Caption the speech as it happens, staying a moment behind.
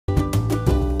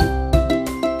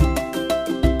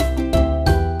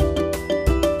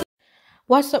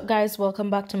What's up guys, welcome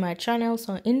back to my channel.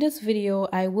 So in this video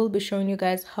I will be showing you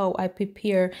guys how I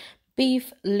prepare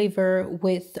beef liver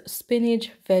with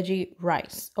spinach veggie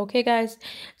rice. Okay guys,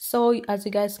 so as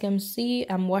you guys can see,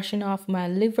 I'm washing off my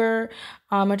liver.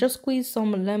 I just squeezed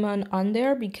some lemon on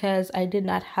there because I did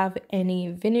not have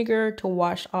any vinegar to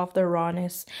wash off the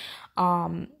rawness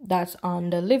that's on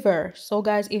the liver. So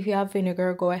guys, if you have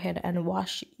vinegar, go ahead and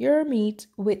wash your meat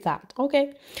with that.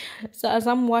 Okay, so as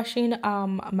I'm washing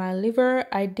my liver,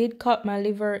 I did cut my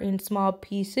liver in small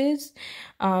pieces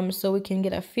so we can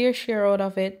get a fair share out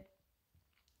of it.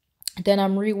 Then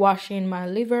I'm rewashing my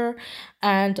liver,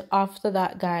 and after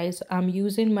that guys, I'm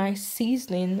using my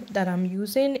seasoning. That I'm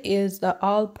using is the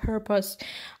all-purpose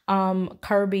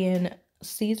Caribbean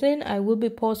season. I will be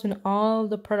posting all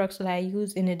the products that I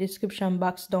use in the description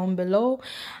box down below.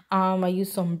 I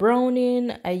use some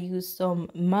browning, I use some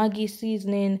Maggie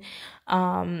seasoning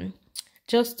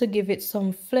just to give it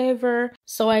some flavor.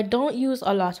 So I don't use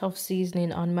a lot of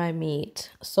seasoning on my meat,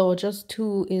 so just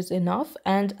 2 is enough,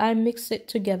 and I mix it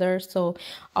together so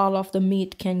all of the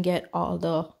meat can get all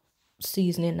the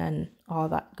seasoning and all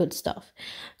that good stuff.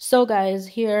 So guys,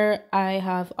 here I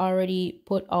have already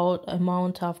put out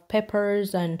amount of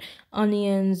peppers and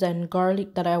onions and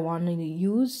garlic that I want to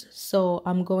use, so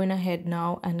I'm going ahead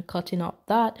now and cutting up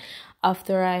that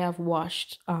after I have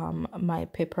washed my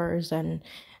peppers and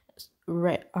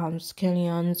red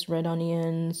scallions, red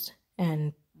onions,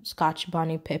 and scotch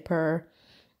bonnet pepper.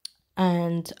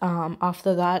 And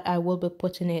after that I will be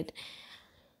putting it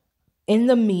in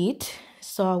the meat.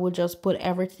 So I will just put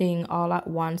everything all at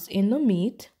once in the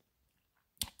meat,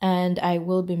 and I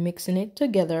will be mixing it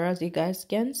together as you guys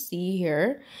can see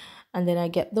here. And then I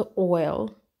get the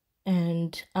oil,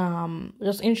 and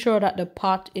just ensure that the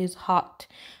pot is hot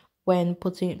when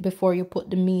before you put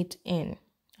the meat in.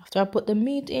 After I put the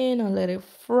meat in, I let it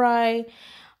fry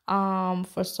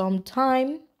for some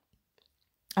time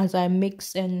as I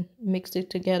mix it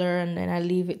together, and then I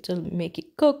leave it to make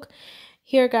it cook.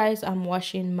 Here guys, I'm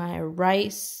washing my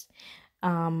rice.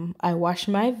 I wash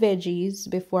my veggies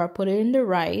before I put it in the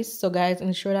rice. So guys,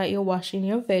 ensure that you're washing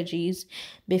your veggies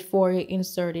before you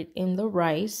insert it in the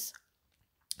rice.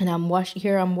 And I'm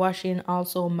washing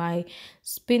also my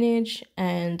spinach,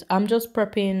 and I'm just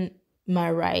prepping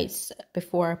my rice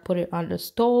before I put it on the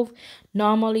stove.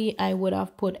 Normally I would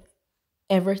have put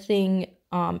everything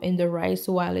in the rice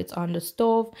while it's on the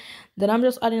stove. Then I'm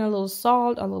just adding a little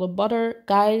salt, a little butter.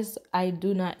 Guys, I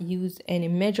do not use any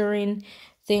measuring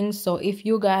things, so if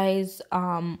you guys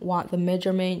want the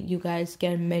measurement, you guys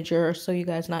can measure, so you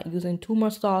guys not using too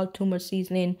much salt, too much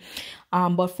seasoning.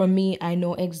 But for me, I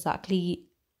know exactly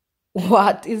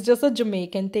what is just a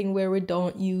Jamaican thing where we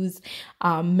don't use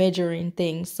measuring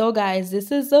things. So guys,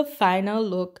 this is the final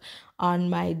look on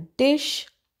my dish.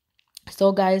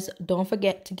 So guys, don't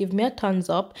forget to give me a thumbs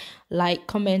up, like,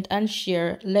 comment, and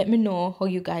share. Let me know how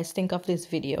you guys think of this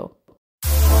video.